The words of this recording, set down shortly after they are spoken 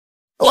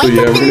Wake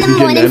up in the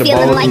morning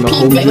feeling like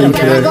P. Diddy.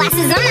 Got my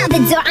glasses, I'm out the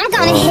door, I'm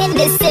gonna hit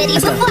this city.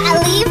 Before I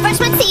leave, brush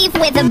my teeth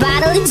with a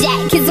bottle of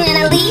Jack. Cause when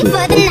I leave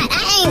for the night,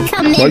 I ain't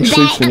coming back.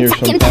 I'm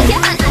tucking paper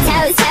on our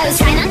toes,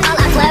 trying on all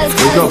our clothes.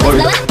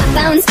 Blowing up my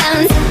phones.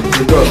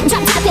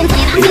 Drop top and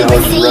playing our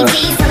favorite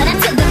CDs. Pulling up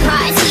to the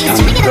parties, trying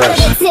to get a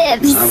little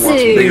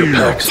tipsy.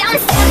 Don't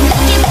stop,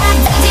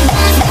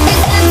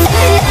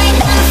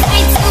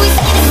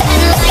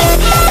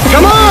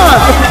 come on!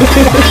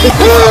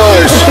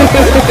 Push!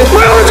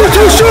 My arms are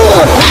too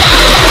short!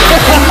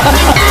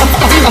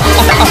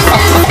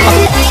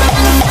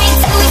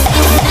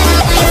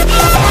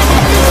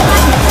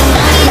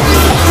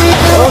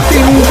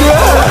 Fucking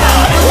good!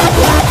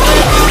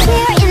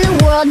 Where in the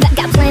world I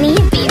got plenty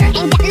of beer?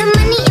 Ain't got no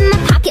money in my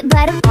pocket,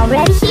 but I'm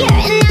already here.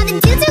 And now the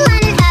dudes are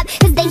lining up,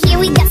 cause they hear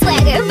we got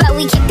swagger. But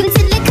we kick them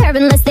to the curb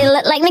unless they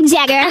look like Mick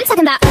Jagger. I'm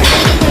talking about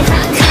getting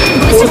drunk.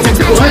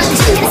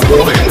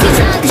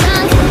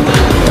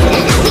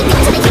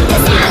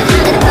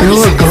 You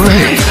look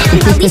great.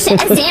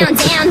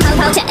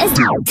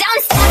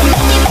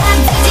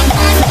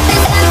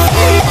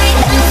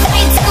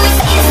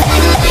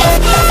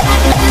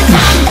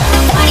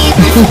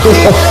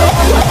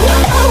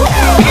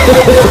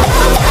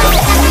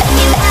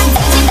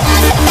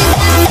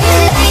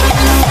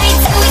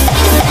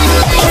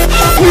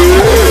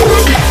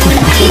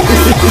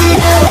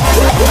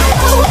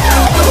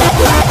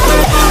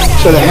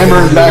 Instead of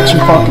hammering back some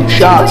fucking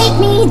shots,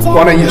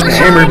 why don't you just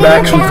hammer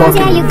back some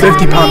fucking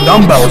 50-pound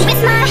dumbbells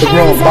to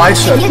grow a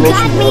bicep, grow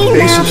some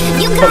basis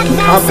for fucking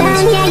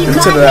confidence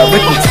instead of that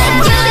liquid.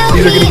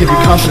 These are gonna give you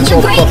confidence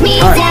all the fucking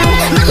time.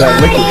 That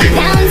liquid shit.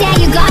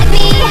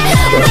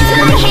 But you're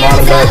gonna make a lot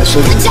of bad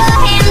decisions. I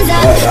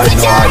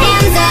know.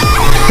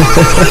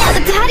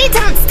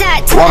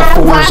 A lot of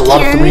fours, a lot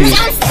of threes.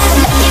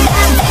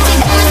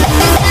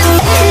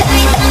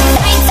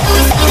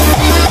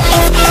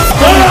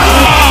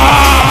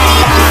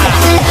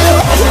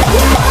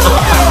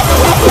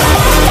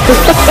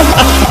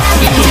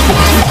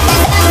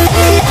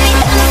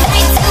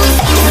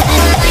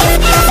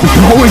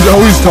 You're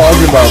always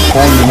talking about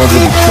pulling them over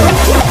the trunk.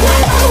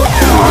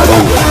 No, I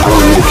don't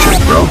need a chick,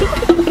 bro.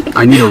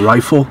 I need a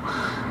rifle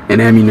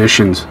and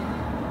ammunitions